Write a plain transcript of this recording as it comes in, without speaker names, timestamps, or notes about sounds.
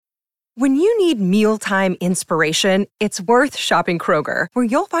When you need mealtime inspiration, it's worth shopping Kroger, where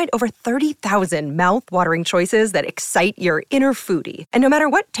you'll find over 30,000 mouth-watering choices that excite your inner foodie. And no matter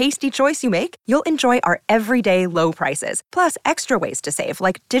what tasty choice you make, you'll enjoy our everyday low prices, plus extra ways to save,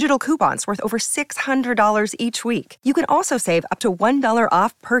 like digital coupons worth over $600 each week. You can also save up to $1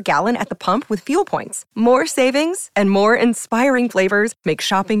 off per gallon at the pump with fuel points. More savings and more inspiring flavors make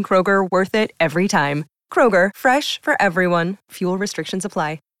shopping Kroger worth it every time. Kroger, fresh for everyone. Fuel restrictions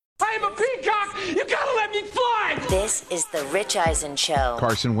apply. I'm a peacock! You gotta let me fly! This is The Rich Eisen Show.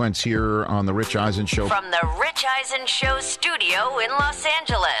 Carson Wentz here on The Rich Eisen Show. From The Rich Eisen Show studio in Los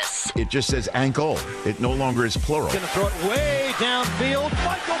Angeles. It just says ankle. It no longer is plural. Gonna throw it way downfield.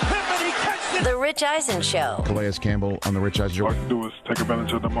 Michael Pittman, he catches it! The Rich Eisen Show. Calais Campbell on The Rich Eisen Show. All I can do is take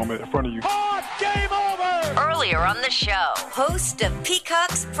advantage of the moment in front of you. Hard game over! Earlier on the show, host of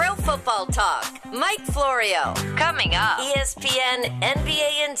Peacock's Pro Football Talk, Mike Florio. Coming up, ESPN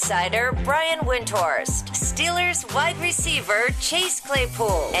NBA insider Brian Windhorst, Steelers wide receiver Chase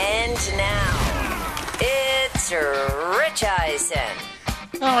Claypool. And now, it's Rich Eisen.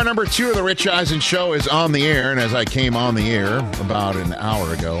 Hour number 2 of The Rich Eisen Show is on the air, and as I came on the air about an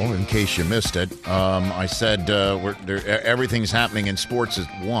hour ago, in case you missed it, I said everything's happening in sports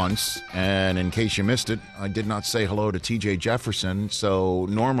at once, and in case you missed it, I did not say hello to TJ Jefferson, so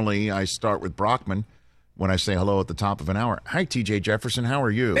normally I start with Brockman when I say hello at the top of an hour. Hi, TJ Jefferson, how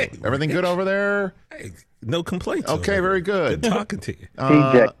are you? Hey, everything good over there? Hey, no complaints. Okay, very good. Good talking to you.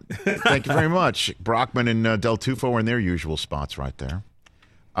 Thank you very much. Brockman and Del Tufo are in their usual spots right there.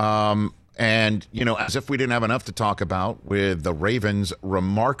 And, you know, as if we didn't have enough to talk about with the Ravens'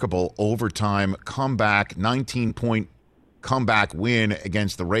 remarkable overtime comeback, 19-point comeback win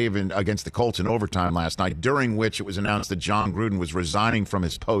against the Colts in overtime last night, during which it was announced that John Gruden was resigning from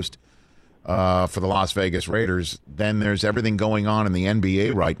his post for the Las Vegas Raiders. Then there's everything going on in the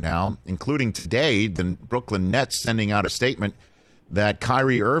NBA right now, including today, the Brooklyn Nets sending out a statement that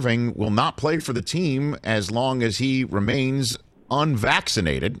Kyrie Irving will not play for the team as long as he remains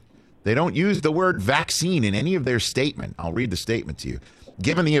unvaccinated. They don't use the word vaccine in any of their statement. I'll read the statement to you.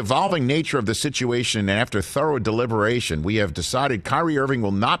 Given the evolving nature of the situation and after thorough deliberation, we have decided Kyrie Irving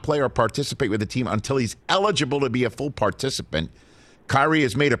will not play or participate with the team until he's eligible to be a full participant. Kyrie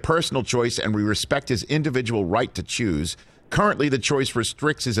has made a personal choice, and we respect his individual right to choose. Currently, the choice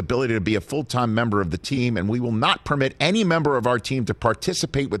restricts his ability to be a full-time member of the team, and we will not permit any member of our team to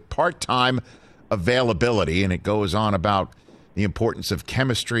participate with part-time availability. And it goes on about the importance of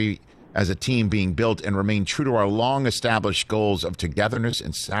chemistry as a team being built and remain true to our long-established goals of togetherness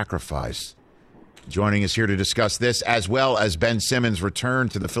and sacrifice. Joining us here to discuss this, as well as Ben Simmons' return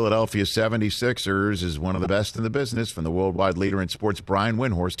to the Philadelphia 76ers, is one of the best in the business from the worldwide leader in sports, Brian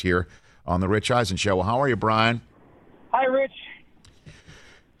Windhorst, here on The Rich Eisen Show. How are you, Brian? Hi, Rich.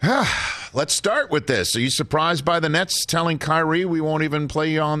 Let's start with this. Are you surprised by the Nets telling Kyrie we won't even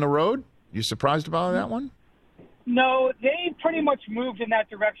play you on the road? You surprised about that one? No, they pretty much moved in that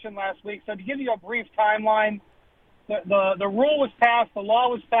direction last week. So to give you a brief timeline, the rule was passed, the law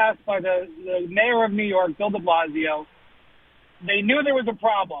was passed by the mayor of New York, Bill de Blasio. They knew there was a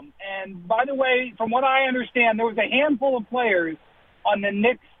problem. And by the way, from what I understand, there was a handful of players on the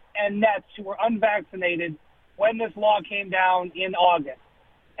Knicks and Nets who were unvaccinated when this law came down in August.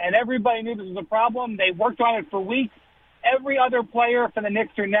 And everybody knew this was a problem. They worked on it for weeks. Every other player for the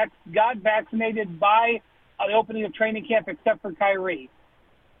Knicks or Nets got vaccinated by the opening of training camp except for Kyrie.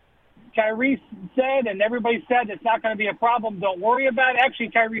 Kyrie said, and everybody said, it's not going to be a problem. Don't worry about it.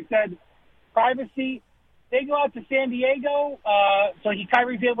 Actually, Kyrie said, privacy. They go out to San Diego, so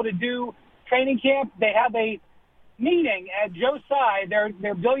Kyrie's able to do training camp. They have a meeting at Joe Tsai,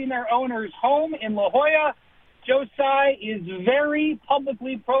 their billionaire owner's home in La Jolla. Joe Tsai is very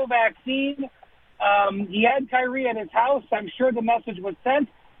publicly pro-vaccine. He had Kyrie at his house. I'm sure the message was sent.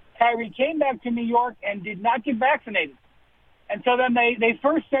 Kyrie came back to New York and did not get vaccinated. And so then they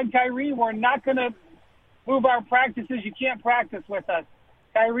first said, Kyrie, we're not going to move our practices. You can't practice with us.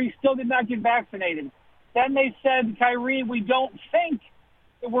 Kyrie still did not get vaccinated. Then they said, Kyrie, we don't think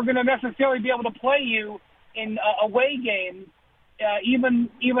that we're going to necessarily be able to play you in away games, even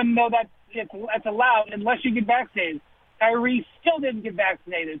though that's allowed unless you get vaccinated. Kyrie still didn't get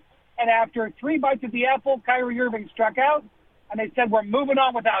vaccinated. And after 3 bites at the apple, Kyrie Irving struck out. And they said, we're moving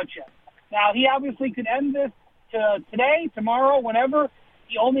on without you. Now, he obviously could end this today, tomorrow, whenever.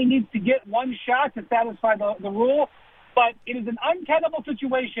 He only needs to get one shot to satisfy the rule. But it is an untenable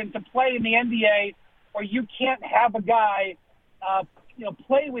situation to play in the NBA where you can't have a guy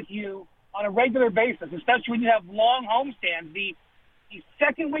play with you on a regular basis, especially when you have long homestands. The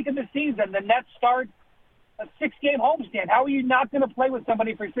second week of the season, the Nets start a 6-game homestand. How are you not going to play with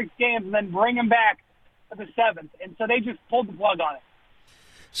somebody for 6 games and then bring him back for the 7th? And so they just pulled the plug on it.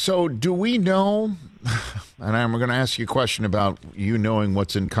 So do we know, and I'm going to ask you a question about you knowing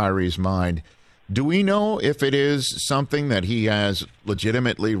what's in Kyrie's mind, do we know if it is something that he has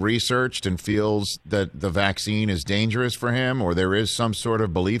legitimately researched and feels that the vaccine is dangerous for him, or there is some sort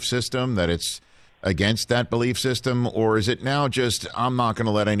of belief system that it's against that belief system, or is it now just, I'm not going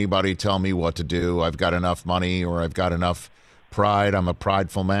to let anybody tell me what to do, I've got enough money, or I've got enough pride, I'm a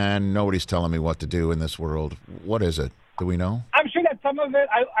prideful man, nobody's telling me what to do in this world? What is it? Do we know? I'm sure that some of it,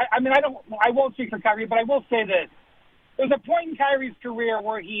 I won't speak for Kyrie, but I will say this. There's a point in Kyrie's career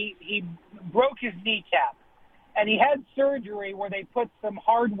where he broke his kneecap, and he had surgery where they put some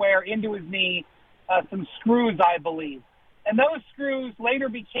hardware into his knee, some screws, I believe. And those screws later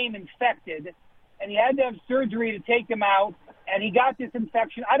became infected, and he had to have surgery to take them out, and he got this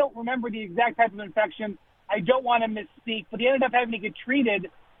infection. I don't remember the exact type of infection. I don't want to misspeak, but he ended up having to get treated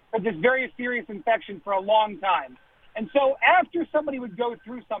for this very serious infection for a long time. And so after somebody would go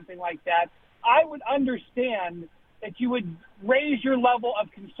through something like that, I would understand that you would raise your level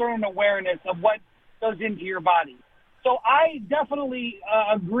of concern and awareness of what goes into your body. So I definitely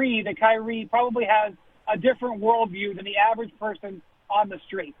agree that Kyrie probably has a different worldview than the average person on the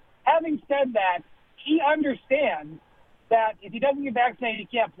street. Having said that, he understands that if he doesn't get vaccinated,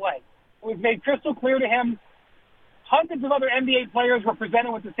 he can't play. It was made crystal clear to him. Hundreds of other NBA players were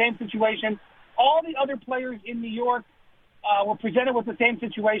presented with the same situation. All the other players in New York were presented with the same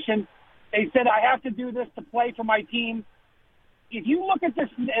situation. They said, I have to do this to play for my team. If you look at this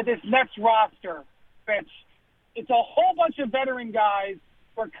next roster, Rich, it's a whole bunch of veteran guys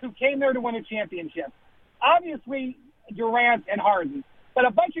who came there to win a championship. Obviously, Durant and Harden, but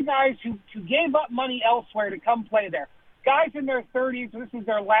a bunch of guys who gave up money elsewhere to come play there. Guys in their 30s, this is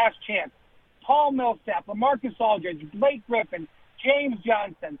their last chance. Paul Millsap, LaMarcus Aldridge, Blake Griffin, James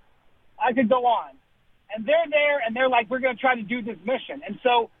Johnson. I could go on. And they're there, and they're like, we're going to try to do this mission. And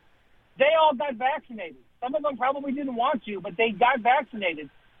so they all got vaccinated. Some of them probably didn't want to, but they got vaccinated.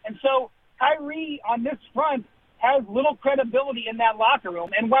 And so Kyrie, on this front, has little credibility in that locker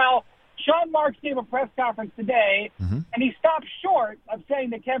room. And while Sean Marks gave a press conference today, and he stopped short of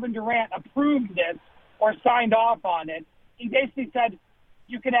saying that Kevin Durant approved this or signed off on it, he basically said,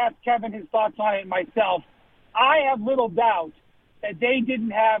 you can ask Kevin his thoughts on it myself. I have little doubt that they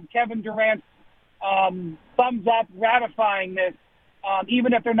didn't have Kevin Durant's thumbs up ratifying this,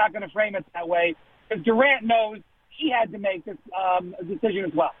 even if they're not going to frame it that way, because Durant knows he had to make this decision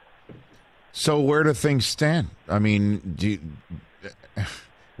as well. So where do things stand? I mean,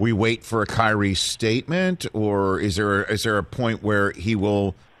 we wait for a Kyrie statement, or is there a point where he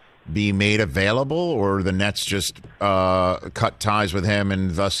will be made available, or the Nets just cut ties with him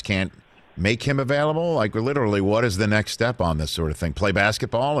and thus can't make him available? Like, literally, what is the next step on this sort of thing? Play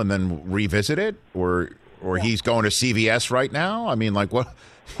basketball and then revisit it, or he's going to CVS right now? I mean, like, what?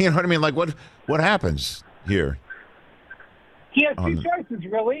 You know what I mean? Like, what happens here? He has two choices,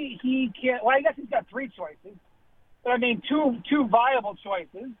 really. He can't. Well, I guess he's got three choices, but I mean, two viable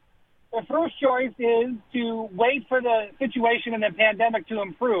choices. The first choice is to wait for the situation in the pandemic to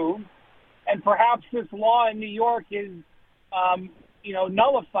improve, and perhaps this law in New York is,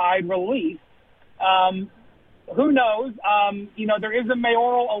 nullified, released. Who knows? There is a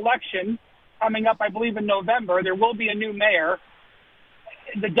mayoral election coming up, I believe, in November. There will be a new mayor.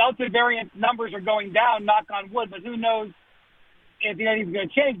 The Delta variant numbers are going down, knock on wood, but who knows if anything's going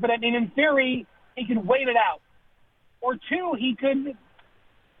to change. But, I mean, in theory, he can wait it out. Or two, he could,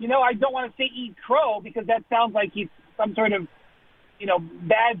 I don't want to say eat crow because that sounds like he's some sort of,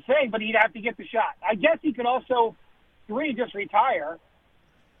 bad thing, but he'd have to get the shot. I guess he could also, three, just retire,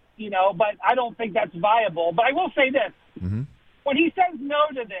 but I don't think that's viable. But I will say this. Mm-hmm. When he says no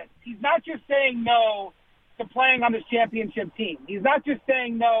to this, he's not just saying no to playing on this championship team. He's not just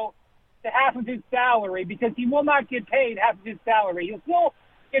saying no to half of his salary, because he will not get paid half of his salary. He'll still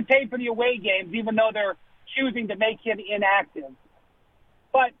get paid for the away games, even though they're choosing to make him inactive.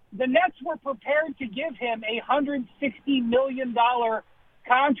 But the Nets were prepared to give him a $160 million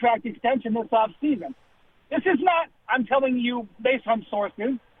contract extension this offseason. This is not, I'm telling you, based on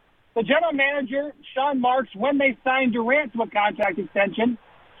sources. The general manager, Sean Marks, when they signed Durant to a contract extension,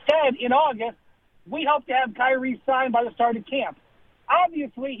 said in August, we hope to have Kyrie signed by the start of camp.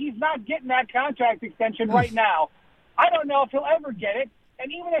 Obviously, he's not getting that contract extension right now. I don't know if he'll ever get it. And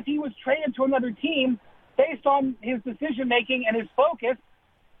even if he was traded to another team, based on his decision-making and his focus,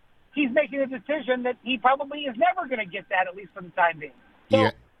 he's making a decision that he probably is never going to get that, at least for the time being. So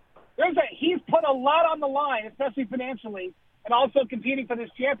he's put a lot on the line, especially financially, and also competing for this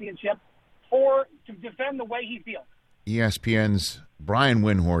championship. to defend the way he feels. ESPN's Brian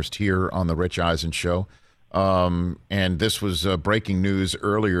Windhorst here on the Rich Eisen Show. And this was breaking news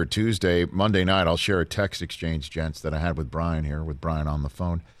earlier Tuesday, Monday night. I'll share a text exchange, gents, that I had with Brian here, with Brian on the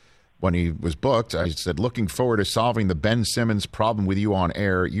phone. When he was booked, I said, looking forward to solving the Ben Simmons problem with you on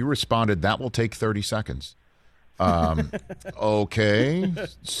air. You responded, that will take 30 seconds. Okay,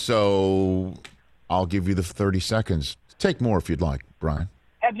 so I'll give you the 30 seconds. Take more if you'd like, Brian.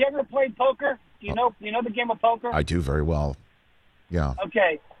 Have you ever played poker? You know the game of poker? I do very well. Yeah.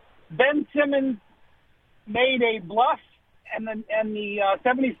 Okay. Ben Simmons made a bluff, and the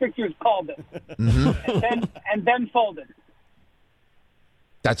 76ers called it, and then folded.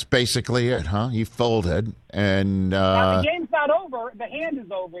 That's basically it, huh? He folded, and now, the game's not over. The hand is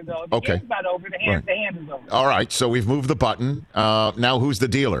over, though. The game's not over. The hand is over. All right, so we've moved the button. Now, who's the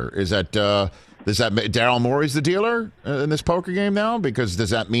dealer? Is that Daryl Morey's the dealer in this poker game now? Because does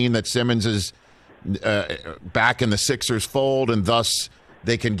that mean that Simmons is back in the Sixers fold, and thus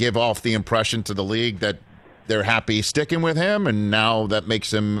they can give off the impression to the league that they're happy sticking with him, and now that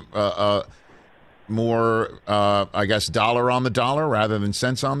makes him more, I guess, dollar on the dollar rather than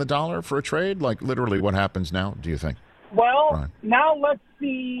cents on the dollar for a trade? Like, literally, what happens now, do you think? Well, now let's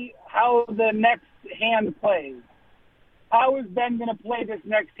see how the next hand plays. How is Ben going to play this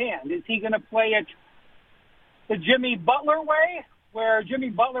next hand? Is he going to play it the Jimmy Butler way, where Jimmy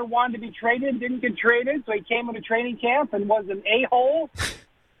Butler wanted to be traded, didn't get traded, so he came into training camp and was an a-hole,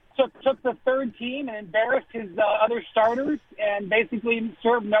 took the third team and embarrassed his other starters and basically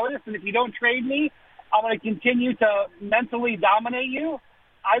served notice, and if you don't trade me, I'm going to continue to mentally dominate you?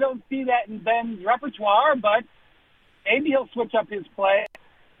 I don't see that in Ben's repertoire, but maybe he'll switch up his play.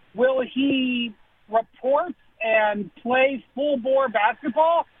 Will he report and play full-bore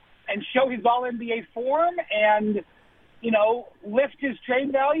basketball and show his all-NBA form and, lift his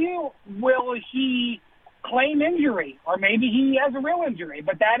trade value? Will he claim injury? Or maybe he has a real injury,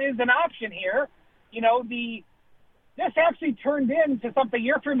 but that is an option here. This actually turned into something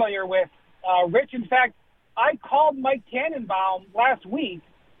you're familiar with, Rich. In fact, I called Mike Tannenbaum last week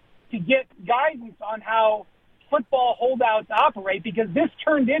to get guidance on how football holdouts operate, because this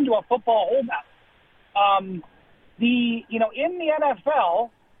turned into a football holdout. In the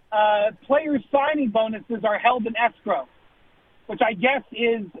NFL, players' signing bonuses are held in escrow, which I guess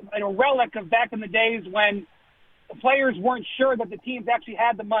is a relic of back in the days when the players weren't sure that the teams actually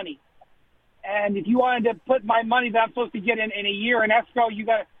had the money. And if you wanted to put my money that I'm supposed to get in a year in escrow,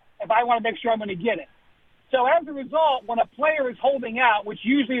 if I want to make sure I'm going to get it. So as a result, when a player is holding out, which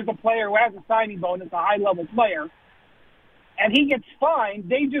usually is a player who has a signing bonus, a high-level player, and he gets fined,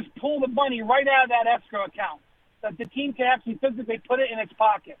 they just pull the money right out of that escrow account, that the team can actually physically put it in its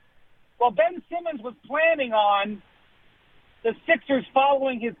pocket. Well, Ben Simmons was planning on the Sixers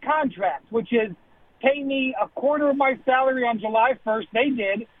following his contract, which is pay me a quarter of my salary on July 1st. They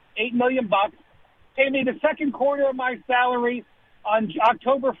did, $8 million. Pay me the second quarter of my salary on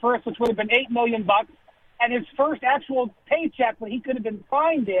October 1st, which would have been $8 million. And his first actual paycheck that he could have been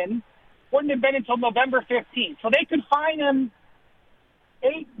fined in wouldn't have been until November 15th. So they could fine him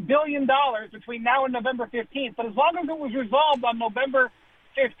 $8 billion between now and November 15th. But as long as it was resolved on November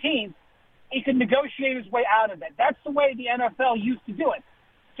 15th, he could negotiate his way out of it. That's the way the NFL used to do it.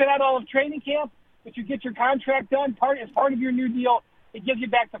 Sit out all of training camp, but you get your contract done as part of your new deal. It gives you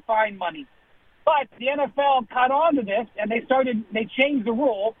back the fine money. But the NFL caught on to this, and they changed the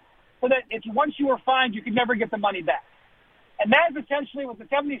rule so that once you were fined, you could never get the money back. And that is essentially what the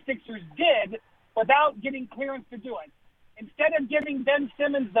 76ers did without getting clearance to do it. Instead of giving Ben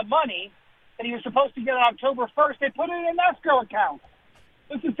Simmons the money that he was supposed to get on October 1st, they put it in an escrow account.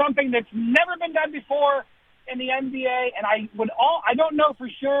 This is something that's never been done before in the NBA, and I don't know for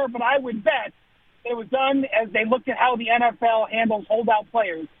sure, but I would bet it was done as they looked at how the NFL handles holdout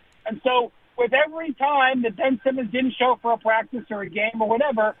players. And so with every time that Ben Simmons didn't show for a practice or a game or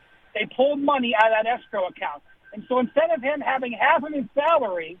whatever, they pulled money out of that escrow account. And so instead of him having half of his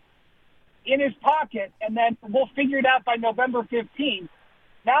salary in his pocket and then we'll figure it out by November 15th,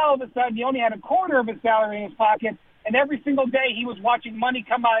 now all of a sudden he only had a quarter of his salary in his pocket, and every single day he was watching money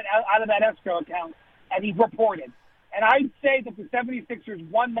come out of that escrow account, and he reported. And I'd say that the 76ers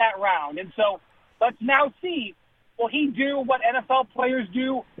won that round. And so let's now see, will he do what NFL players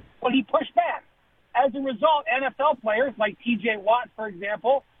do? Will he push back? As a result, NFL players like TJ Watt, for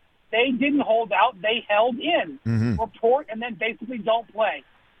example, they didn't hold out. They held in, report, and then basically don't play.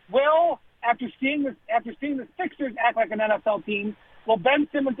 Will, after seeing the Sixers act like an NFL team, will Ben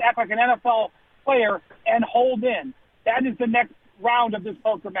Simmons act like an NFL player and hold in? That is the next round of this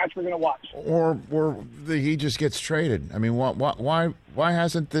poker match we're going to watch. Or he just gets traded. I mean, why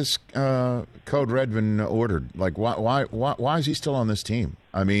hasn't this Code Red been ordered? Like, why is he still on this team?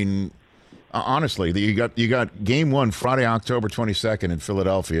 I mean, honestly, you got game 1 Friday, October 22nd in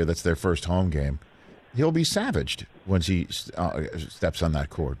Philadelphia. That's their first home game. He'll be savaged once he steps on that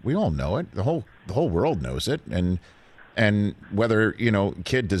court. We all know it. The whole world knows it, and whether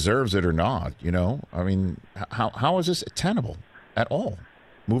kid deserves it or not, I mean, how is this tenable at all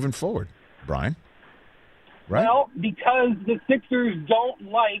moving forward, Brian? Right? Well, because the Sixers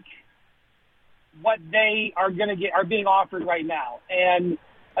don't like what they are being offered right now. And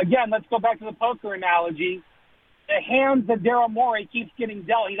again, let's go back to the poker analogy. The hands that Daryl Morey keeps getting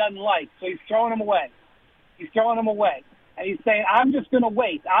dealt, he doesn't like, so he's throwing them away. And he's saying, I'm just going to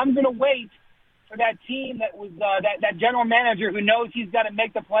wait. I'm going to wait for that team that was that general manager who knows he's got to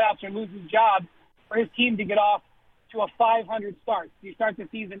make the playoffs or lose his job for his team to get off to a 500 start. You start the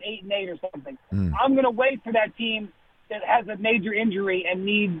season 8-8 or something. I'm going to wait for that team that has a major injury and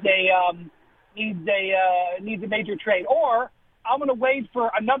needs a major trade. Or I'm going to wait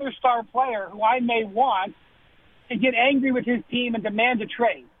for another star player who I may want to get angry with his team and demand a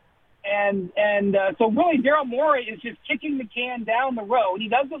trade. And so really Daryl Morey is just kicking the can down the road. He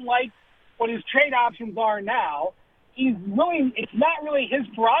doesn't like what his trade options are now. It's not really his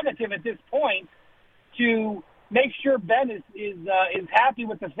prerogative at this point to make sure Ben is happy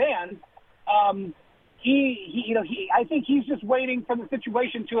with the fans. I think he's just waiting for the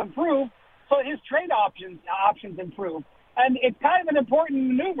situation to improve so his trade options improve. And it's kind of an important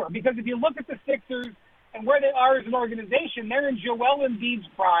maneuver because if you look at the Sixers and where they are as an organization, they're in Joel Embiid's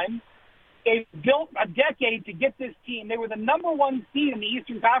prime. They built a decade to get this team. They were the number 1 seed in the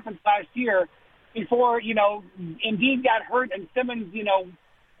Eastern Conference last year before, Embiid got hurt and Simmons,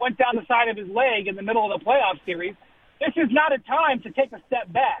 went down the side of his leg in the middle of the playoff series. This is not a time to take a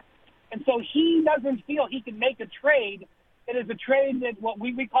step back. And so he doesn't feel he can make a trade that is a trade that what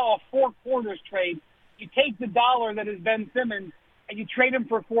we call a 4 quarters trade. You take the dollar that is Ben Simmons and you trade him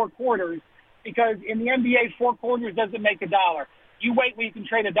for 4 quarters because in the NBA, 4 quarters doesn't make a dollar. You wait where you can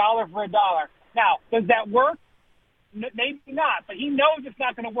trade a dollar for a dollar. Now, does that work? Maybe not, but he knows it's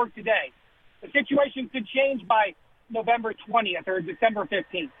not going to work today. The situation could change by November 20th or December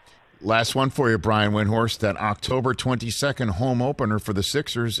 15th. Last one for you, Brian Windhorst. That October 22nd home opener for the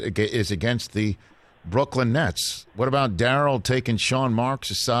Sixers is against the Brooklyn Nets. What about Darryl taking Sean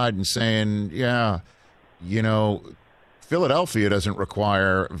Marks aside and saying, Philadelphia doesn't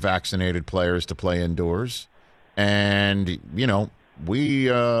require vaccinated players to play indoors. And, we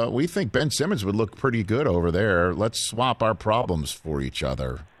think Ben Simmons would look pretty good over there. Let's swap our problems for each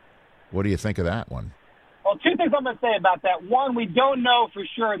other. What do you think of that one? Well, 2 things I'm going to say about that. One, we don't know for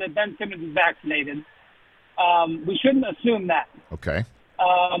sure that Ben Simmons is vaccinated. We shouldn't assume that. Okay.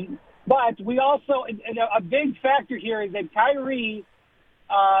 But we also, a big factor here is that Kyrie,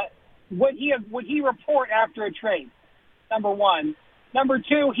 would he report after a trade? Number one. Number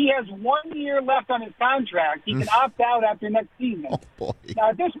 2, he has 1 year left on his contract. He can opt out after next season. Oh, boy.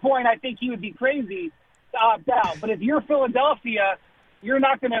 Now, at this point, I think he would be crazy to opt out. But if you're Philadelphia, you're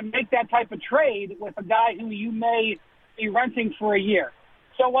not going to make that type of trade with a guy who you may be renting for a year.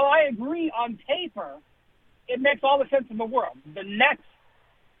 So while I agree on paper, it makes all the sense in the world. The Nets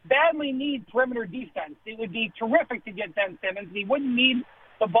badly need perimeter defense. It would be terrific to get Ben Simmons. He wouldn't need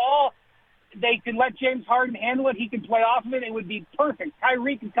the ball. They can let James Harden handle it. He can play off of it. It would be perfect.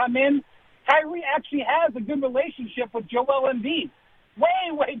 Kyrie can come in. Kyrie actually has a good relationship with Joel Embiid.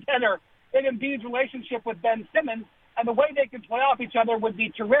 Way better than Embiid's relationship with Ben Simmons. And the way they could play off each other would be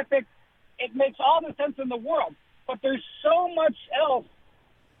terrific. It makes all the sense in the world. But there's so much else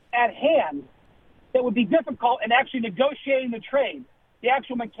at hand that would be difficult in actually negotiating the trade, the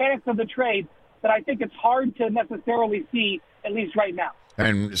actual mechanics of the trade, that I think it's hard to necessarily see, at least right now.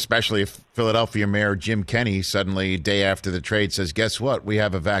 And especially if Philadelphia Mayor Jim Kenney suddenly, day after the trade, says, guess what? We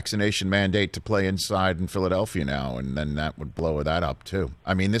have a vaccination mandate to play inside in Philadelphia now. And then that would blow that up, too.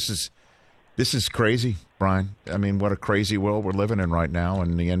 I mean, this is crazy, Brian. I mean, what a crazy world we're living in right now.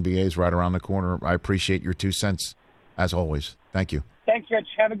 And the NBA is right around the corner. I appreciate your 2 cents, as always. Thank you. Thanks, Rich.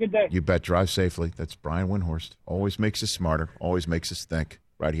 Have a good day. You bet. Drive safely. That's Brian Windhorst. Always makes us smarter. Always makes us think.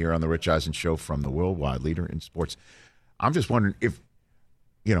 Right here on the Rich Eisen Show from the worldwide leader in sports. I'm just wondering if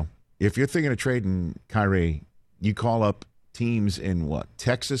you're thinking of trading Kyrie, you call up teams in what,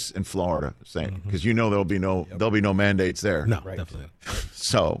 Texas and Florida, saying because there'll be no mandates there. No, right. Definitely.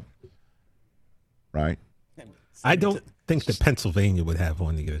 So, right. I don't think that Pennsylvania would have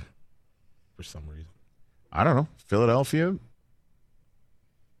one either, for some reason. I don't know. Philadelphia.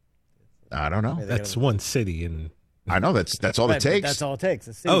 I don't know. That's one city, and I know that's all Right, it takes. That's all it takes.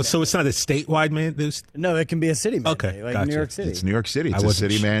 A city Oh, mandate. so it's not a statewide mandate? No, it can be a city mandate, Okay, like gotcha. New York City. It's New York City. It's I a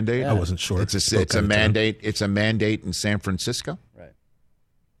wasn't city mandate. I wasn't sure. It's a Still it's a kinda mandate. It's a mandate in San Francisco. Right.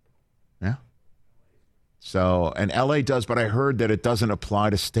 Yeah. So, and LA does, but I heard that it doesn't apply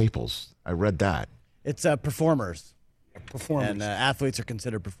to Staples. I read that. It's performers. Performers. And athletes are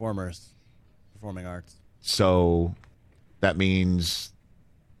considered performers, performing arts. So that means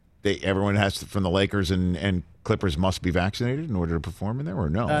everyone has to, from the Lakers and Clippers must be vaccinated in order to perform in there, or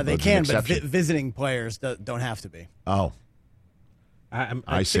no? They There's an can, but exception. visiting players don't have to be. Oh,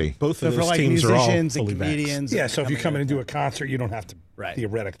 I see. think both So of for those like teams are all musicians and fully vaxxed. comedians. Yeah, and so if you come in and coming do a concert, you don't have to, Right.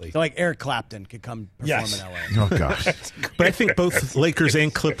 theoretically. So like Eric Clapton could come perform Yes. in LA. Oh gosh. But I think both Lakers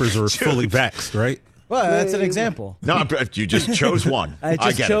and Clippers are fully vaxxed, right? Well, that's an example. No, you just chose one. I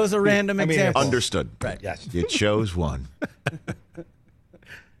just get chose it. a random example. Understood. Right. Yes. You chose one.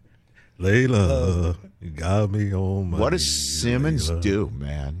 Layla, you got me on my What does knees, Simmons Layla. do,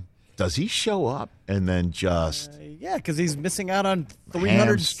 man? Does he show up and then just Yeah, because he's missing out on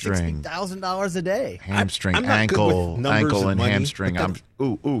Hamstring. $360,000 a day. hamstring, I'm not good with ankle, numbers ankle, and and money, hamstring? but I'm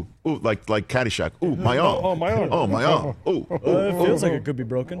like Caddyshack. Ooh, my arm. Oh, my arm. Oh, my arm. Ooh, It feels like it could be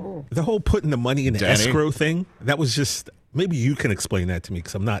broken. The whole putting the money in the Danny? escrow thing, that was just, maybe you can explain that to me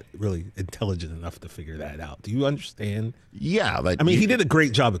because I'm not really intelligent enough to figure that out. Do you understand? Yeah, like I mean, he did a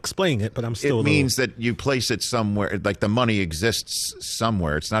great job explaining it, but I'm still It means that you place it somewhere, like the money exists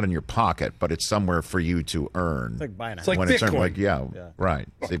somewhere. It's not in your pocket, but it's somewhere for you to earn. It's like buying a It's like when Bitcoin. it's like, yeah, right.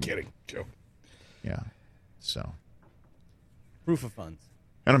 I'm kidding. Joke. Yeah. So, proof of funds.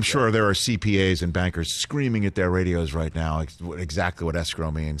 and I'm sure there are CPAs and bankers screaming at their radios right now exactly what escrow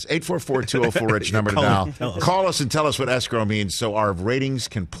means. 844-204-RICH number to dial. Call us and tell us what escrow means so our ratings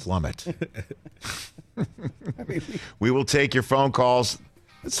can plummet. We will take your phone calls.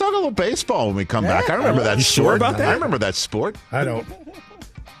 Let's talk a little baseball when we come back. I remember that You sport. sure about that? I remember that sport. I don't.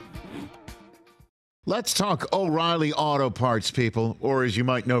 Let's talk O'Reilly Auto Parts, people, or as you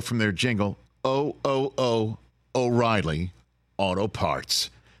might know from their jingle, O'Reilly Auto Parts.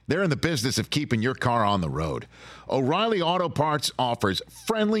 They're in the business of keeping your car on the road. O'Reilly Auto Parts offers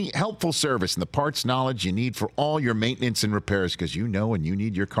friendly, helpful service and the parts knowledge you need for all your maintenance and repairs, because you know when you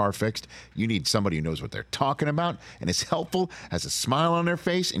need your car fixed, you need somebody who knows what they're talking about and is helpful, has a smile on their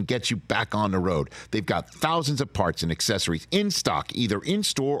face, and gets you back on the road. They've got thousands of parts and accessories in stock, either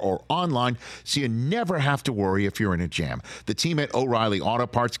in-store or online, so you never have to worry if you're in a jam. The team at O'Reilly Auto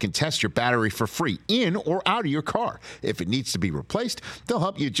Parts can test your battery for free in or out of your car. If it needs to be replaced, they'll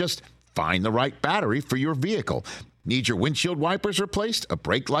help you just find the right battery for your vehicle. Need your windshield wipers replaced, a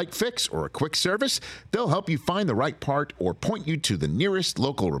brake light fix, or a quick service? They'll help you find the right part or point you to the nearest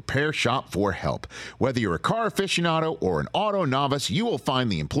local repair shop for help. Whether you're a car aficionado or an auto novice, you will find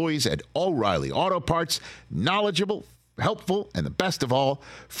the employees at O'Reilly Auto Parts knowledgeable, helpful, and the best of all,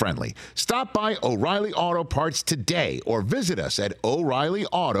 friendly. Stop by O'Reilly Auto Parts today or visit us at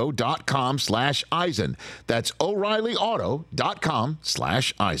O'ReillyAuto.com/Eisen. That's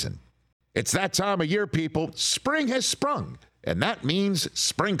O'ReillyAuto.com/Eisen. It's that time of year, people. Spring has sprung, and that means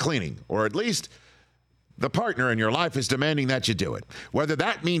spring cleaning, or at least the partner in your life is demanding that you do it. Whether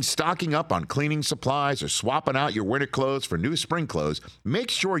that means stocking up on cleaning supplies or swapping out your winter clothes for new spring clothes, make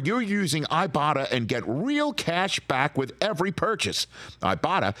sure you're using Ibotta and get real cash back with every purchase.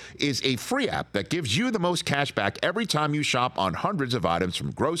 Ibotta is a free app that gives you the most cash back every time you shop on hundreds of items, from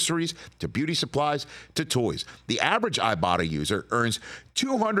groceries to beauty supplies to toys. The average Ibotta user earns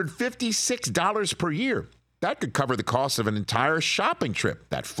 $256 per year. That could cover the cost of an entire shopping trip,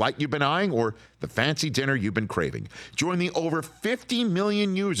 that flight you've been eyeing, or the fancy dinner you've been craving. Join the over 50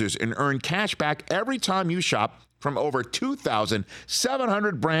 million users and earn cash back every time you shop from over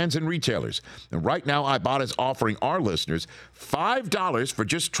 2,700 brands and retailers. And right now, Ibotta is offering our listeners $5 for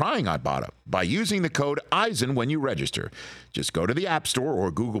just trying Ibotta by using the code Eisen when you register. Just go to the App Store or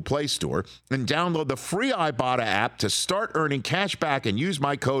Google Play Store and download the free Ibotta app to start earning cash back and use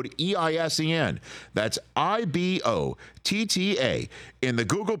my code EISEN. That's IBOTTA in the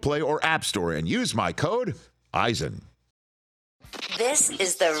Google Play or App Store and use my code Eisen. This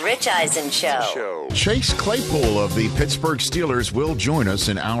is the Rich Eisen Show. Chase Claypool of the Pittsburgh Steelers will join us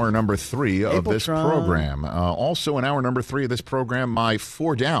in hour number 3 of this program. Also in hour number 3 of this program, my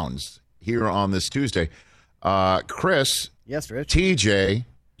 4 downs here on this Tuesday. Chris. Yes, Rich. TJ.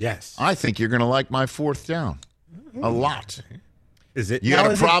 Yes. I think you're going to like my 4th down a lot. Is it? You got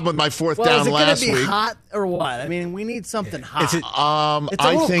a problem with my 4th down last Is it going to be week? hot or what? I mean, we need something hot. Is it? It's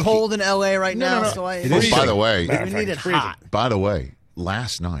a little cold in L.A. right now, so By the way, we need it hot. By the way,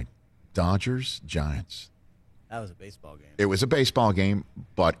 last night, Dodgers-Giants. That was a baseball game. It was a baseball game,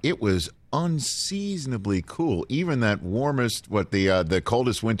 but it was unseasonably cool. Even that warmest, the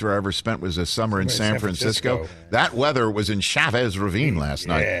coldest winter I ever spent was a summer in San Francisco. That weather was in Chavez Ravine last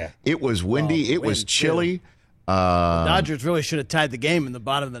night. It was windy. It was chilly. The Dodgers really should have tied the game in the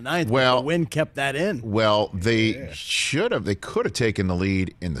bottom of the ninth. Well, the wind kept that in. Well, they should have. They could have taken the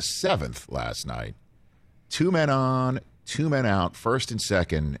lead in the seventh last night. 2 men on, 2 men out, first and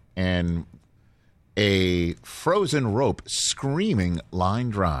second, and a frozen rope screaming line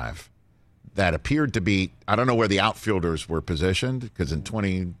drive that appeared to be, I don't know where the outfielders were positioned, because in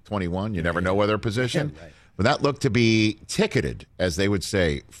 2021 you never know where they're positioned. Right. But that looked to be ticketed, as they would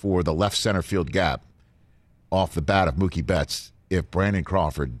say, for the left center field gap off the bat of Mookie Betts if Brandon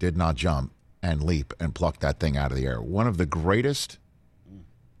Crawford did not jump and leap and pluck that thing out of the air. One of the greatest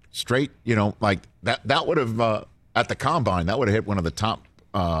straight, like that would have, at the combine, that would have hit one of the top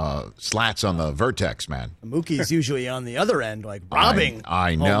slats on the vertex, man. Mookie's usually on the other end, like robbing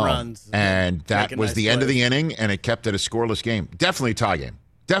I know. Home runs. And that was the end of the inning, and it kept it a scoreless game. Definitely tie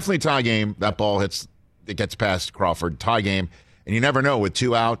game. That ball it gets past Crawford. Tie game. And you never know, with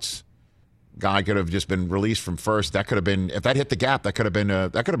 2 outs, guy could have just been released from first. That could have been, if that hit the gap, that could have been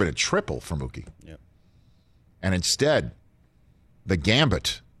a triple for Mookie. Yep. And instead, the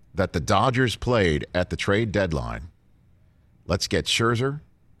gambit that the Dodgers played at the trade deadline. Let's get Scherzer,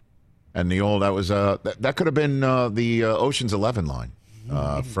 and that could have been the Ocean's 11 line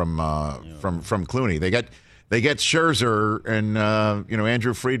from Clooney. They get Scherzer, and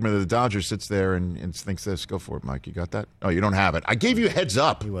Andrew Friedman of the Dodgers sits there and thinks this. Go for it, Mike. You got that? Oh, you don't have it. I gave you a heads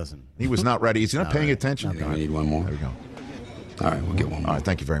up. He wasn't. He was not ready. He's not paying attention. We need one more. There we go. All right, we'll get one more. All right,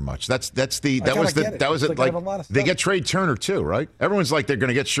 thank you very much. They get Trey Turner too, right? Everyone's like they're going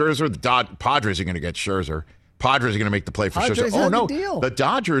to get Scherzer. The Padres are going to get Scherzer. Padres are going to make the play for Scherzer. Oh no, the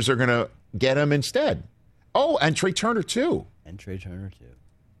Dodgers are going to get him instead. Oh, and Trey Turner too.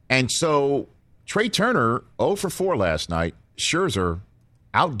 And so Trey Turner 0 for 4 last night. Scherzer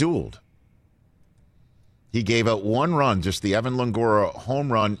outdueled. He gave up 1 run, just the Evan Longoria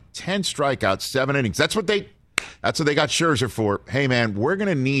home run, 10 strikeouts, 7 innings. That's what they got Scherzer for. Hey, man, we're going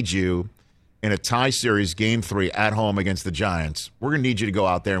to need you in a tie series, Game 3 at home against the Giants. We're going to need you to go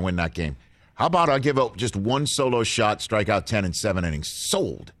out there and win that game. How about I give up just 1 solo shot, strike out 10 in 7 innings?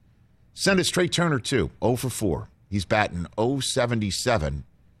 Sold. Send us Trey Turner, too, 0 for 4. He's batting .077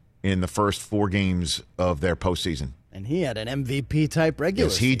 in the first 4 games of their postseason. And he had an MVP-type regular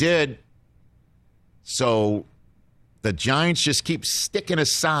season. Yes, he did. So the Giants just keep sticking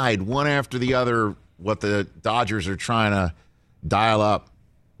aside one after the other what the Dodgers are trying to dial up.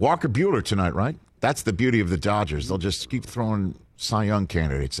 Walker Buehler tonight, right? That's the beauty of the Dodgers. They'll just keep throwing Cy Young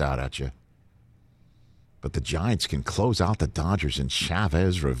candidates out at you. But the Giants can close out the Dodgers in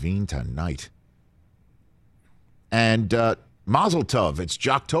Chavez Ravine tonight. And Mazel Tov, it's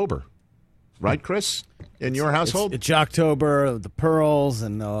Jocktober. Right, Chris? In your household? It's October, the pearls,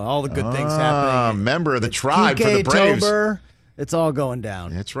 and all the good things happening. Member of the tribe for the Braves. It's all going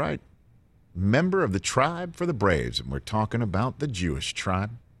down. That's right. Member of the tribe for the Braves. And we're talking about the Jewish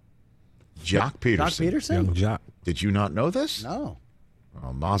tribe. Jock Peterson. Jock Peterson? Young Jock. Did you not know this? No.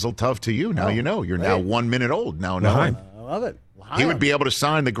 Well, Mazel Tov to you. Now you know. You're now 1 minute old. Now knowing. I love it. He would be able to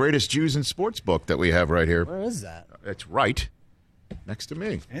sign the Greatest Jews in Sports book that we have right here. Where is that? It's right next to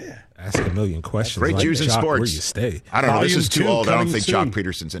me. Yeah. Ask a million questions. Great Jews in Sports. Where you stay. I don't know. This is too old. I don't think Jock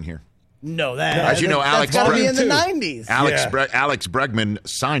Peterson's in here. No, as you know, Alex got to be in the 90s. Alex Bregman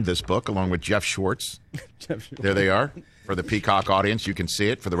signed this book along with Jeff Schwartz. There they are. For the Peacock audience, you can see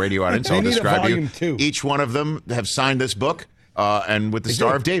it. For the radio audience, I'll describe you. Each one of them have signed this book, and with the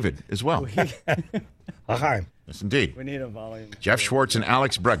Star of David as well. Yes, indeed. We need a volume. Jeff Schwartz and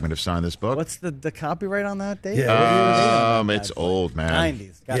Alex Bregman have signed this book. What's the copyright on that, Dave? It's old, man.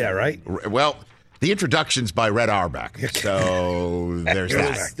 90s. Yeah, right? Well, the introduction's by Red Auerbach, so there's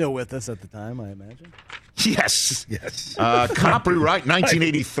that. Still with us at the time, I imagine. Yes. Copyright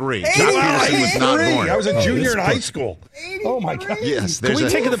 1983. Jock Peterson was not born. I was a junior in high school. Oh, my God. Yes. Can we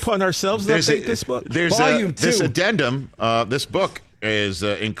take it upon ourselves to update this book? There's this addendum. This book is,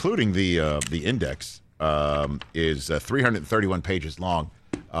 including the index, is 331 pages long.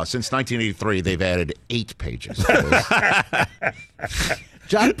 Since 1983, they've added 8 pages.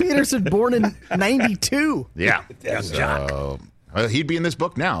 Jock Peterson, born in 92. Yeah. So, he'd be in this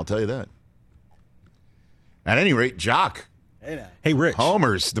book now, I'll tell you that. At any rate, Jock. Hey, Rich.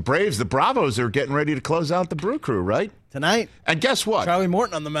 Homers, the Braves, the Bravos are getting ready to close out the Brew Crew, right? Tonight. And guess what? Charlie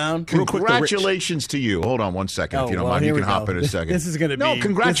Morton on the mound. Congratulations to you. Hold on one second, if you don't mind. You can hop in a second. This is going to be... No,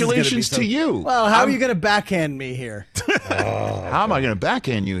 congratulations to you. Well, how are you going to backhand me here? How am I going to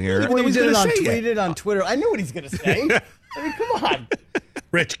backhand you here? Well, he did it on Twitter. I knew what he's going to say. I mean, come on.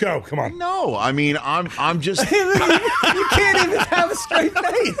 Rich, go. Come on. No, I mean, I'm just. You can't even have a straight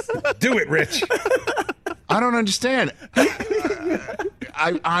face. Do it, Rich. I don't understand.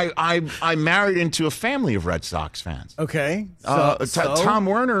 I married into a family of Red Sox fans. Okay. Tom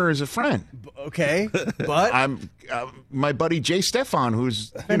Werner is a friend. Okay, but I'm my buddy Jay Stefan, who's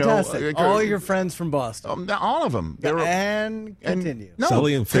fantastic. All your friends from Boston. All of them. And continue.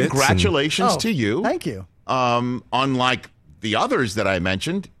 Sully and Fitz. Congratulations to you. Thank you. Unlike the others that I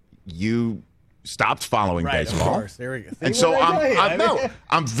mentioned, you stopped following baseball. Of course. There we go. And so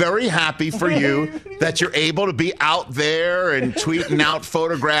I'm very happy for you that you're able to be out there and tweeting out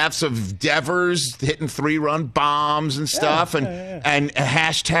photographs of Devers hitting 3-run bombs and stuff, and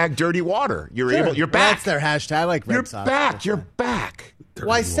hashtag dirty water. You're back. That's their hashtag, like Red Sox. You're back.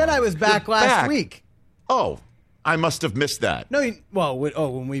 Well, I said I was back last week. Oh, I must have missed that. No,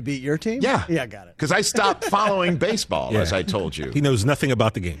 when we beat your team? Yeah, got it. Because I stopped following baseball, as I told you. He knows nothing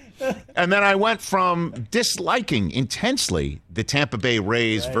about the game. And then I went from disliking intensely the Tampa Bay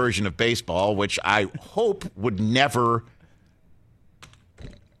Rays version of baseball, which I hope would never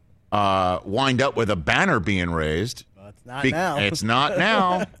wind up with a banner being raised. Well, it's not now. It's not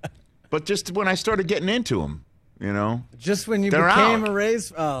now. But just when I started getting into them. Just when you They're became out. a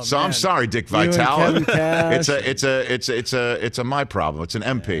Rays. Oh, so man. I'm sorry, Dick You and Vitale. Kevin Cash. It's a my problem. It's an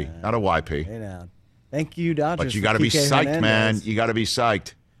MP, not a YP. Hey, now. Thank you, Dodgers. But you got to be psyched, man. You got to be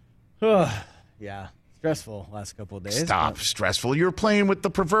psyched. Yeah, stressful last couple of days. Stop stressful. You're playing with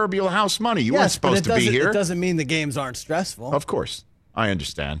the proverbial house money. You weren't supposed to be here. It doesn't mean the games aren't stressful. Of course, I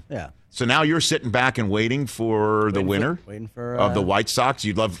understand. Yeah. So now you're sitting back and waiting for the winner of the White Sox.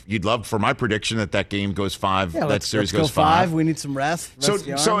 You'd love for my prediction that game goes 5. Yeah, that series let's goes go 5. We need some rest. So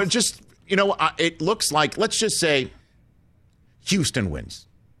it just it looks like, let's just say Houston wins.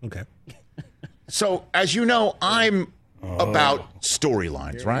 Okay. So as you know, I'm about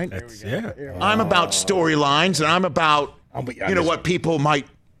storylines, right? I'm about storylines, and I'm about what people might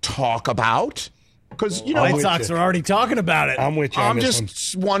talk about. Because White Sox are already talking about it. I'm with you. I'm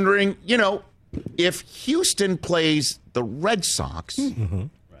just wondering, if Houston plays the Red Sox,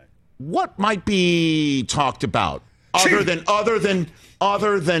 what might be talked about other than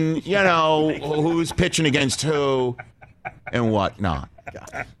who's pitching against who and whatnot?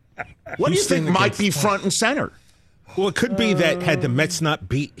 What do you think might be front and center? Well, it could be that had the Mets not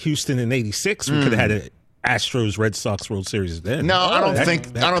beat Houston in '86, we could have had a Astros Red Sox World Series then. No, I don't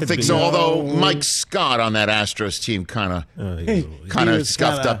think so. Although Mike Scott on that Astros team kind of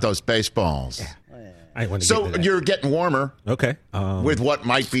scuffed up those baseballs. Yeah. So you're getting warmer. Okay. With what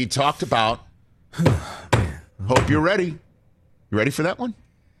might be talked about. Hope you're ready. You ready for that one?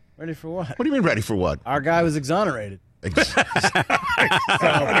 Ready for what? What do you mean ready for what? Our guy was exonerated. Exonerated.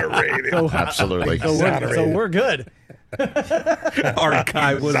 Absolutely. So we're good. Our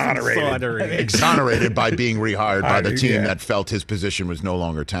guy was exonerated by being rehired by the team that felt his position was no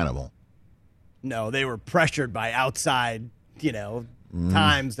longer tenable. No, they were pressured by outside,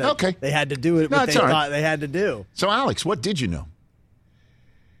 times that they had to do it. What they thought they had to do. So, Alex, what did you know?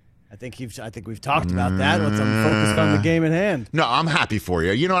 I think we've talked about that. I'm focused on the game at hand. No, I'm happy for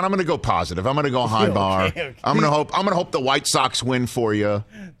you. And I'm going to go positive. I'm going to go high bar. Okay. I'm going to hope the White Sox win for you.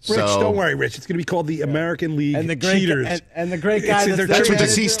 Rich, don't worry, Rich. It's going to be called the American League and the Cheaters. And the great guy that's what the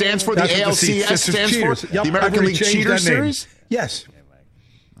C stands for. The ALCS stands for. Yep, the American League Cheaters Series. Yes.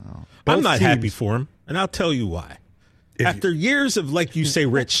 I'm not happy for him, and I'll tell you why. After years of, like you say,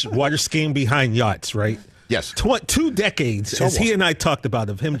 Rich, water skiing behind yachts, right? Yes. 2 decades, as he and I talked about,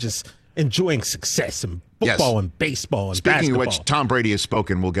 of him just enjoying success in football and baseball and Speaking basketball. of which, Tom Brady has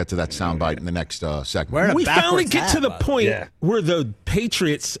spoken. We'll get to that soundbite in the next segment. We finally get to the point where the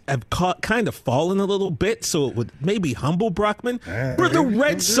Patriots have kind of fallen a little bit, so it would maybe humble Brockman. For the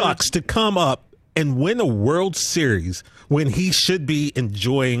Red Sox to come up and win a World Series when he should be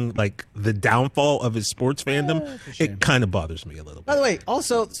enjoying the downfall of his sports fandom, it kind of bothers me a little bit. By the way,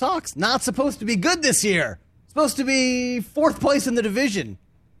 also, Sox not supposed to be good this year. Supposed to be 4th place in the division.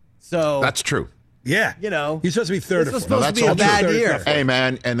 So that's true. Yeah. He's supposed to be 3rd or 4th. Supposed to be a bad year. Hey,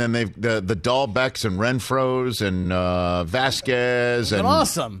 man, and then they've the Dahlbecks and Renfros and Vasquez. And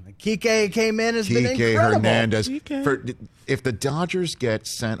awesome. Kike came in, has been incredible. Hernandez. If the Dodgers get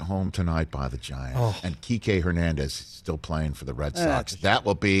sent home tonight by the Giants and Kike Hernandez is still playing for the Red Sox, that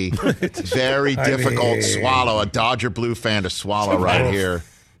will be very difficult swallow. A Dodger Blue fan to swallow right here.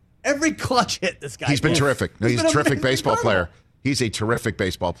 Every clutch hit this guy. He's been terrific. He's a terrific baseball player. He's a terrific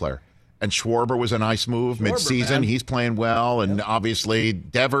baseball player. And Schwarber was a nice move mid-season. Man. He's playing well. And obviously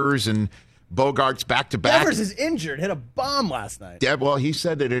Devers and Bogarts back-to-back. Devers is injured, hit a bomb last night. Well, he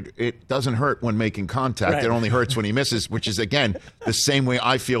said that it doesn't hurt when making contact. Right. It only hurts when he misses, which is, again, the same way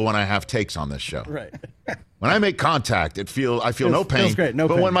I feel when I have takes on this show. Right. When I make contact, I feel no pain. Feels great, no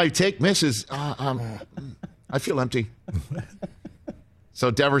but pain. when my take misses, I feel empty. So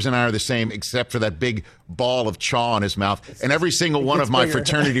Devers and I are the same, except for that big ball of chaw in his mouth. And every single one of my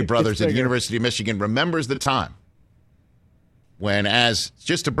fraternity brothers at the University of Michigan remembers the time when,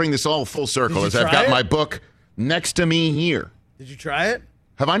 just to bring this all full circle, as I've got my book next to me here. Did you try it?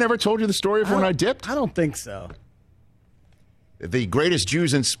 Have I never told you the story of when I dipped? I don't think so. The greatest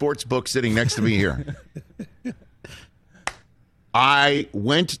Jews in sports book sitting next to me here. I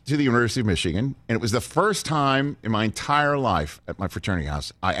went to the University of Michigan, and it was the first time in my entire life at my fraternity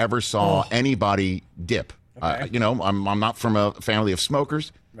house I ever saw anybody dip. Okay. I'm not from a family of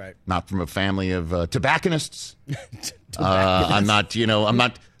smokers, right? Not from a family of tobacconists. I'm not, I'm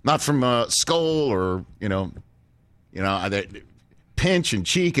not from Skull or Pinch and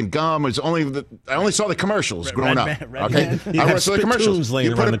Cheek and Gum. I only saw the commercials growing up. Okay, I saw the commercials.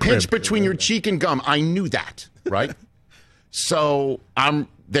 You put a pinch between your cheek and gum. I knew that, right? So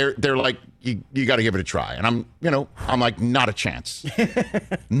they're like, you got to give it a try. And I'm like, not a chance.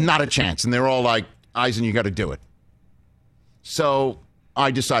 Not a chance. And they're all like, Eisen, you got to do it. So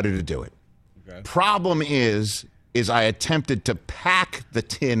I decided to do it. Okay. Problem is I attempted to pack the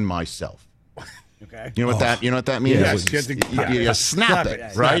tin myself. Okay. You know what that means? Yes. You snap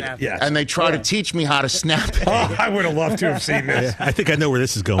it, right? Yes. And they try to teach me how to snap it. Oh, I would have loved to have seen this. I think I know where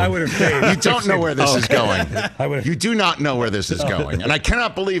this is going. I would have paid. You don't know where this is going. You do not know where this is going. And I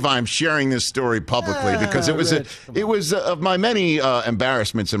cannot believe I'm sharing this story publicly because it was of my many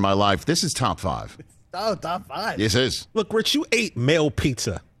embarrassments in my life. This is top 5. Oh, top 5. Yes, it is. Look, Rich, you ate male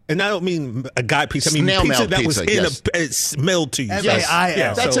pizza. And I don't mean a guy pizza. I mean Snail pizza mail that was pizza, it's mailed to you.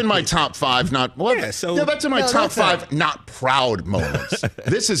 Yes. That's in my top 5. That's in my top 5 not proud moments.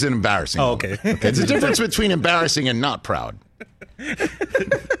 This is an embarrassing moment. Okay. It's a difference between embarrassing and not proud.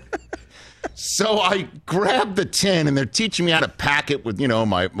 So I grabbed the tin, and they're teaching me how to pack it with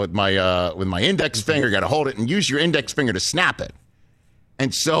my index finger. Got to hold it and use your index finger to snap it.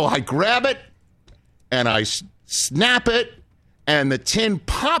 And so I grab it, and I snap it. And the tin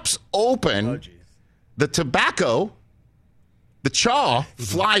pops open. Oh, geez. The tobacco, the chaw,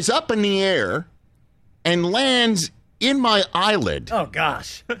 flies up in the air and lands in my eyelid. Oh,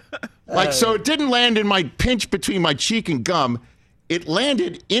 gosh. So it didn't land in my pinch between my cheek and gum. It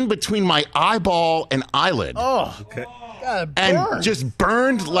landed in between my eyeball and eyelid. Oh, okay. And just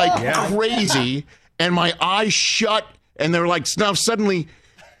burned like crazy. And my eyes shut. And they're like, now suddenly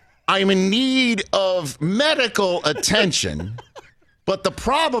I'm in need of medical attention. But the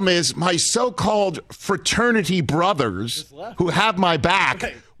problem is my so-called fraternity brothers who have my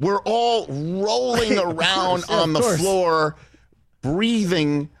back were all rolling around on the floor,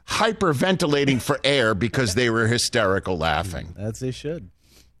 breathing, hyperventilating for air because they were hysterical laughing. As they should.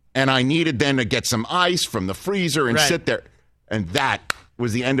 And I needed then to get some ice from the freezer and sit there. And that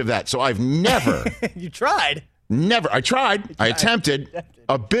was the end of that. So I've never... You tried. Never. I tried. I attempted.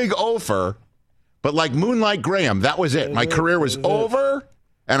 A big offer. But like Moonlight Graham, that was it. My career was over,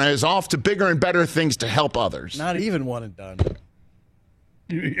 and I was off to bigger and better things to help others. Not even one and done.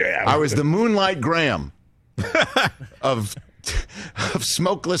 Yeah, I was the Moonlight Graham of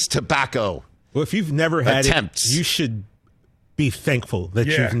smokeless tobacco. Well, if you've never had attempts. it, you should be thankful that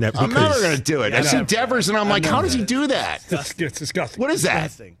you've never. I'm never going to do it. I see Devers, and I'm like, how does he do that? It's disgusting. What is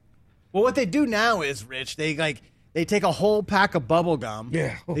that? Well, what they do now is, Rich, they take a whole pack of bubble gum.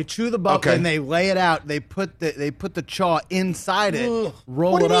 Yeah. They chew the bubble and they lay it out. They put the chaw inside it.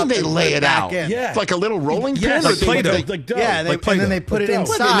 Roll what do it you up. Mean they lay it out? Yeah. It's like a little rolling pin. Like Play-Doh. Like dough. Yeah, and then they put it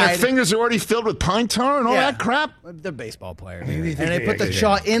inside. And their fingers are already filled with pine tar and all that crap. They're baseball players. And they put the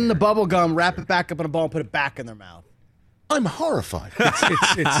chaw in the bubble gum, wrap it back up in a ball, and put it back in their mouth. I'm horrified.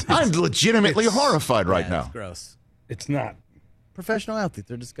 I'm legitimately horrified right now. It's gross. It's not. Professional athletes,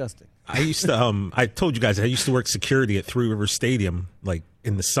 they're disgusting. I used to, I told you guys, I used to work security at Three River Stadium, like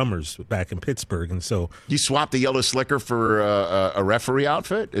in the summers back in Pittsburgh, and so you swapped the yellow slicker for a referee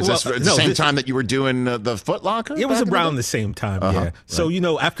outfit. Is this at the same time that you were doing the Foot Locker? It was around the same time. Yeah. Right. So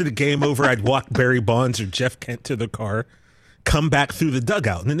after the game over, I'd walk Barry Bonds or Jeff Kent to the car, come back through the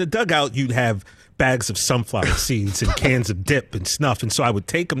dugout, and in the dugout you'd have bags of sunflower seeds and cans of dip and snuff, and so I would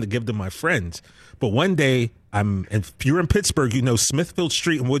take them to give to my friends. But one day, if you're in Pittsburgh, you know Smithfield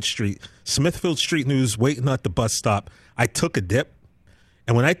Street and Wood Street. Smithfield Street News, waiting at the bus stop. I took a dip,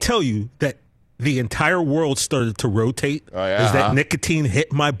 and when I tell you that the entire world started to rotate as that nicotine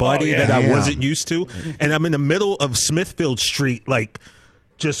hit my body that I wasn't used to, and I'm in the middle of Smithfield Street, like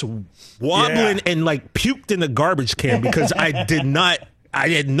just wobbling and like puked in the garbage can because I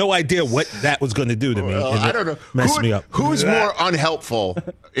had no idea what that was going to do to me. I don't know. Messed me up. Who's more unhelpful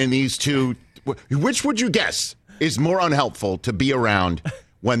in these two? Which would you guess is more unhelpful to be around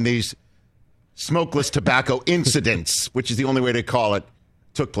when these smokeless tobacco incidents, which is the only way to call it,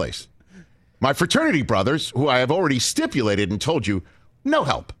 took place? My fraternity brothers, who I have already stipulated and told you, no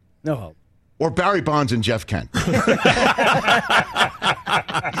help. No help. Or Barry Bonds and Jeff Kent.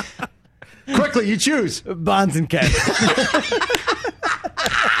 Quickly, you choose. Bonds and Kent.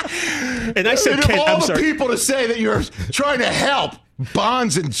 And I said Kent. I'm sorry. People to say that you're trying to help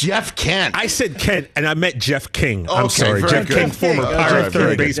Bonds and Jeff Kent. I said Kent, and I meant Jeff King. I'm Okay, sorry. very Jeff good. King, former Pirate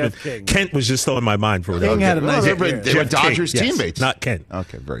third baseman. King. Kent was just on my mind for King had a nice they were Dodgers King, yes, teammates. not Kent.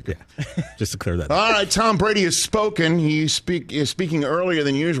 Okay, very good. Yeah. Just to clear that up. All right, Tom Brady has spoken. He's speaking earlier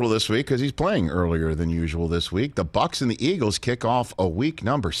than usual this week because he's playing earlier than usual this week. The Bucs and the Eagles kick off a week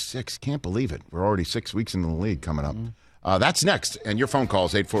number 6. Can't believe it. We're already 6 weeks into the league coming up. That's next. And your phone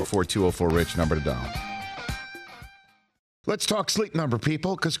calls, 844-204-RICH, number to dial. Let's talk Sleep Number,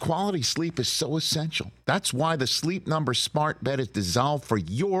 people, because quality sleep is so essential. That's why the Sleep Number smart bed is designed for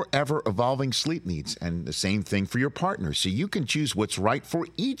your ever-evolving sleep needs, and the same thing for your partner, so you can choose what's right for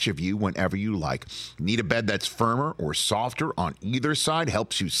each of you whenever you like. Need a bed that's firmer or softer on either side,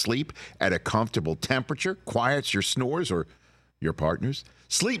 helps you sleep at a comfortable temperature, quiets your snores or your partner's?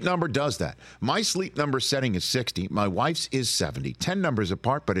 Sleep Number does that. My Sleep Number setting is 60. My wife's is 70. 10 numbers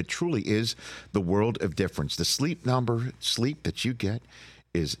apart, but it truly is the world of difference. The Sleep Number sleep that you get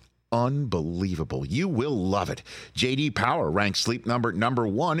is unbelievable. You will love it. J.D. Power ranks Sleep Number number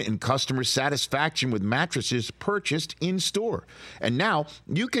 1 in customer satisfaction with mattresses purchased in store. And now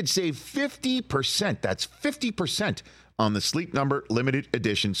you could save 50%. That's 50%. On the Sleep Number limited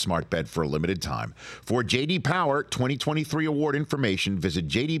edition smart bed for a limited time. For J.D. Power 2023 award information, visit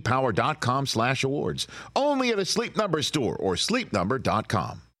jdpower.com/awards. Only at a Sleep Number store or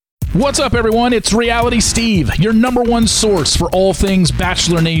sleepnumber.com. What's up, everyone? It's Reality Steve, your number one source for all things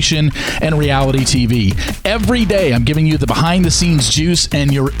Bachelor Nation and reality TV. Every day, I'm giving you the behind-the-scenes juice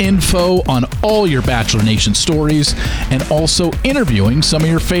and your info on all your Bachelor Nation stories, and also interviewing some of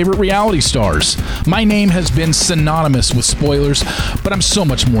your favorite reality stars. My name has been synonymous with spoilers, but I'm so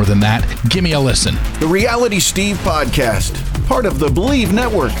much more than that. Give me a listen. The Reality Steve Podcast, part of the Believe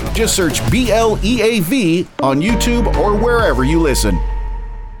Network. Just search BLEAV on YouTube or wherever you listen.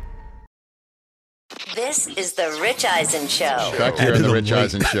 This is the Rich Eisen Show. Back here on the Rich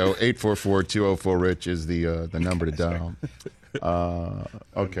Eisen Show, 844-204-RICH is the number to dial.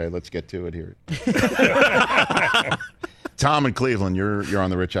 Okay, let's get to it here. Tom in Cleveland, you're on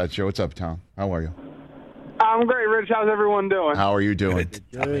the Rich Eisen Show. What's up, Tom? How are you? I'm great, Rich. How's everyone doing? How are you doing?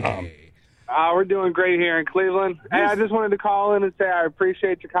 We're doing great here in Cleveland. And I just wanted to call in and say I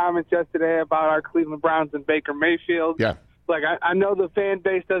appreciate your comments yesterday about our Cleveland Browns and Baker Mayfield. Yeah. Like, I know the fan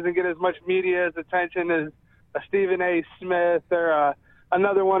base doesn't get as much media as attention as a Stephen A. Smith or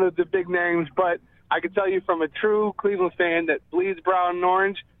another one of the big names, but I can tell you from a true Cleveland fan that bleeds brown and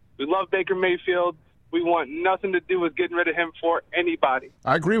orange, we love Baker Mayfield. We want nothing to do with getting rid of him for anybody.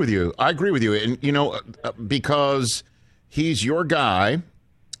 I agree with you. And, you know, because he's your guy,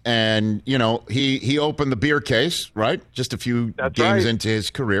 and, you know, he opened the beer case, right? Just a few games into his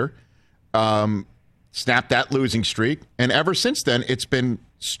career. Snapped that losing streak, and ever since then, it's been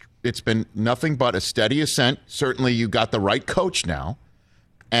nothing but a steady ascent. Certainly, you got the right coach now,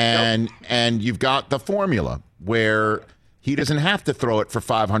 and you've got the formula where he doesn't have to throw it for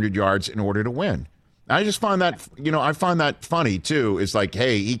 500 yards in order to win. I just find that, you know, I find that funny too. It's like,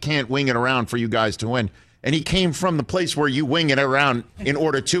 hey, he can't wing it around for you guys to win, and he came from the place where you wing it around in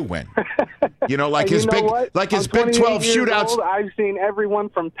order to win. You know, like his Big 12 shootouts. Old, I've seen everyone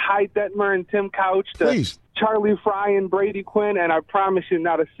from Ty Detmer and Tim Couch to Charlie Fry and Brady Quinn, and I promise you,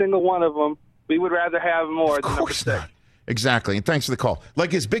 not a single one of them we would rather have more than number 6. Not. Exactly, and thanks for the call.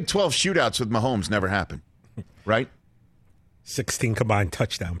 Like his Big 12 shootouts with Mahomes never happened, right? 16 combined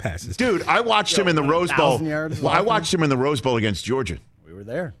touchdown passes. Dude, I watched him in the Rose Bowl. I watched him in the Rose Bowl against Georgia. We were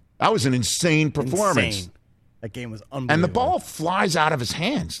there. That was an insane performance. Insane. That game was unbelievable. And the ball flies out of his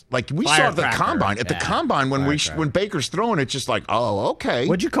hands. Like we saw at the combine. At the combine when Baker's throwing it, just like, oh, okay.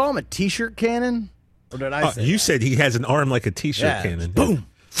 Would you call him a T-shirt cannon? Or did I say you said he has an arm like a T-shirt cannon. Boom.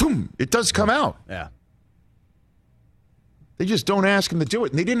 Boom. It does come out. Yeah. They just don't ask him to do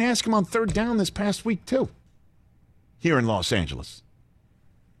it. And they didn't ask him on third down this past week, too. Here in Los Angeles.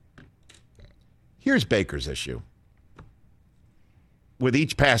 Here's Baker's issue. With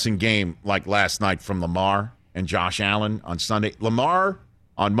each passing game, like last night from Lamar and Josh Allen on Sunday. Lamar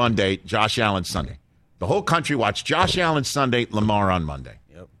on Monday, Josh Allen Sunday. The whole country watched Josh Allen Sunday, Lamar on Monday.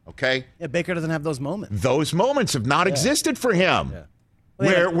 Yep. Okay? Yeah, Baker doesn't have those moments. Those moments have not existed for him. Yeah.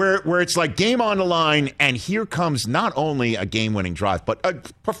 Where it's like game on the line, and here comes not only a game-winning drive, but a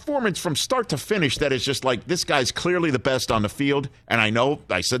performance from start to finish that is just like, this guy's clearly the best on the field. And I know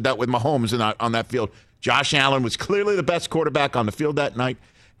I said that with Mahomes on that field. Josh Allen was clearly the best quarterback on the field that night,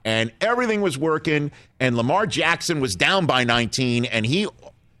 and everything was working, and Lamar Jackson was down by 19, and he,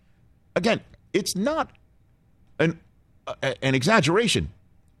 again, it's not an exaggeration.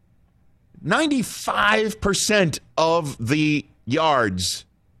 95% of the yards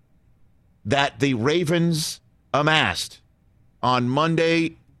that the Ravens amassed on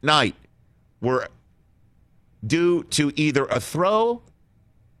Monday night were due to either a throw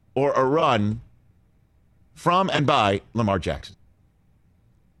or a run from and by Lamar Jackson.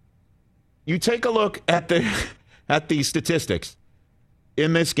 You take a look at the statistics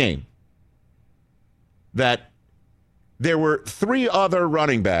in this game, that there were 3 other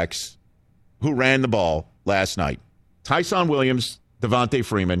running backs who ran the ball last night. Tyson Williams, Devontae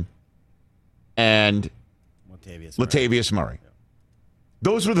Freeman, and Latavius Murray. Yeah.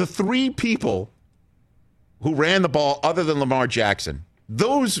 Those were the 3 people who ran the ball other than Lamar Jackson.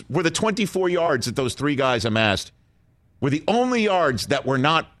 Those were the 24 yards that those 3 guys amassed, were the only yards that were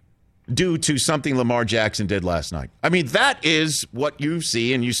not due to something Lamar Jackson did last night. I mean, that is what you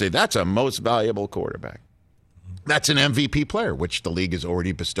see, and you say, that's a most valuable quarterback. That's an MVP player, which the league has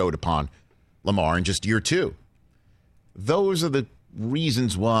already bestowed upon Lamar in just year 2. Those are the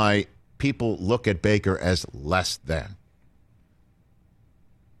reasons why people look at Baker as less than.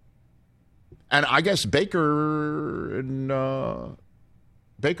 And I guess Baker and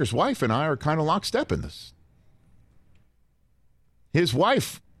Baker's wife and I are kind of lockstep in this. His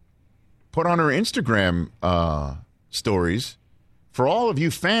wife put on her Instagram stories, for all of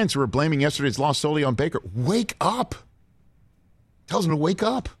you fans who are blaming yesterday's loss solely on Baker, wake up. Tells him to wake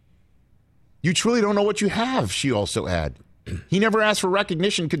up. You truly don't know what you have, she also added. He never asked for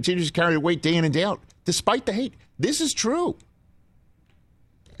recognition, continues to carry the weight day in and day out, despite the hate. This is true.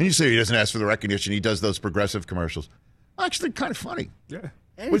 And you say he doesn't ask for the recognition, he does those progressive commercials. Actually, kind of funny. Yeah.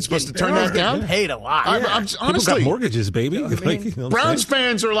 We're supposed to turn that down? Paid a lot. Honestly, people got mortgages, baby. You know what I mean? Browns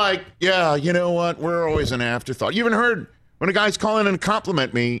fans are like, yeah, you know what? We're always an afterthought. You even heard when a guy's calling and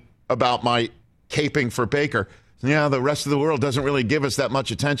compliment me about my caping for Baker. Yeah, the rest of the world doesn't really give us that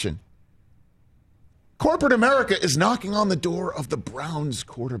much attention. Corporate America is knocking on the door of the Browns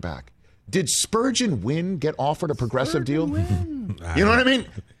quarterback. Did Spurgeon Wynn get offered a progressive deal? You know what I mean?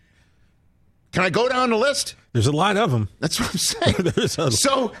 Can I go down the list? There's a lot of them. That's what I'm saying.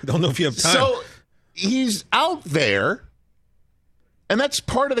 I don't know if you have time. So he's out there, and that's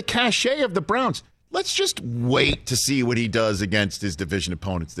part of the cachet of the Browns. Let's just wait to see what he does against his division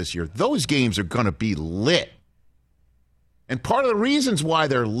opponents this year. Those games are going to be lit. And part of the reasons why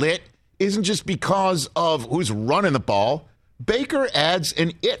they're lit isn't just because of who's running the ball. Baker adds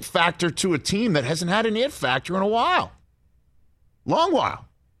an it factor to a team that hasn't had an it factor in a while. Long while.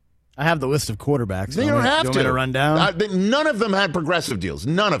 I have the list of quarterbacks. You don't have to. You want me to run down? None of them had progressive deals.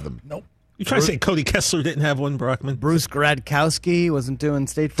 None of them. Nope. You trying to say Cody Kessler didn't have one, Brockman? Bruce Gradkowski wasn't doing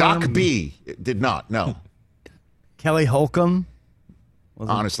State Farm? Doc B did not, no. Kelly Holcomb?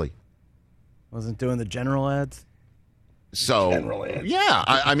 Honestly. Wasn't doing the general ads? So, General ads. Yeah,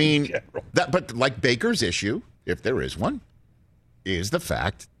 I mean, but like Baker's issue, if there is one, is the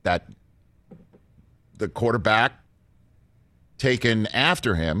fact that the quarterback taken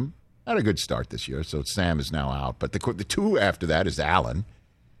after him had a good start this year, so Sam is now out. But the 2 after that is Allen.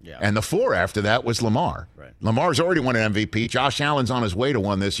 Yeah. And the 4 after that was Lamar. Right. Lamar's already won an MVP. Josh Allen's on his way to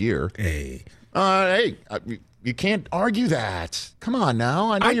one this year. Hey. You can't argue that. Come on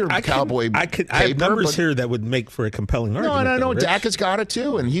now. I know you're a Cowboy. I have numbers here that would make for a compelling argument. No, I know. Dak has got it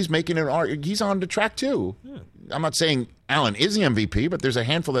too, and he's making it. He's on the track too. Yeah. I'm not saying Allen is the MVP, but there's a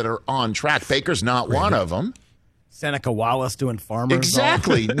handful that are on track. Baker's not one of them. Seneca Wallace doing farmers.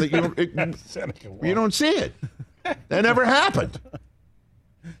 Exactly. You don't see it. That never happened.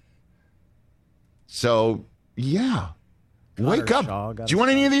 So, yeah. Wake up. Do you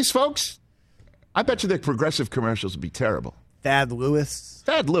want any of these folks? I bet you the progressive commercials would be terrible. Thad Lewis.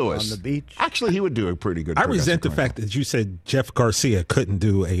 On the beach. Actually, he would do a pretty good I resent the fact that you said Jeff Garcia couldn't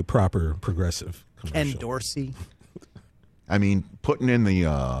do a proper progressive commercial. Ken Dorsey. I mean, putting in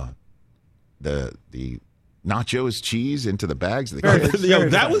the nachos cheese into the bags of the kids.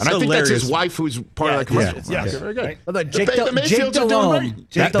 That was and I hilarious. think that's his wife who's part of that commercial. Yes. Okay, very good. Jake Delhomme.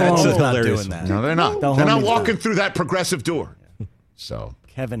 Jake Delhomme's not hilarious. doing that. No, they're not. They're not walking through that progressive door. So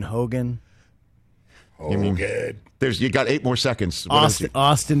Kevin Hogan. Good. You got 8 more seconds.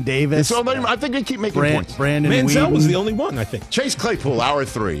 Austin Davis. So I think they keep making points. Brandon Manziel Whedon was the only one, I think. Chase Claypool, hour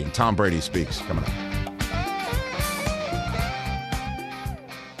 3, and Tom Brady speaks coming up.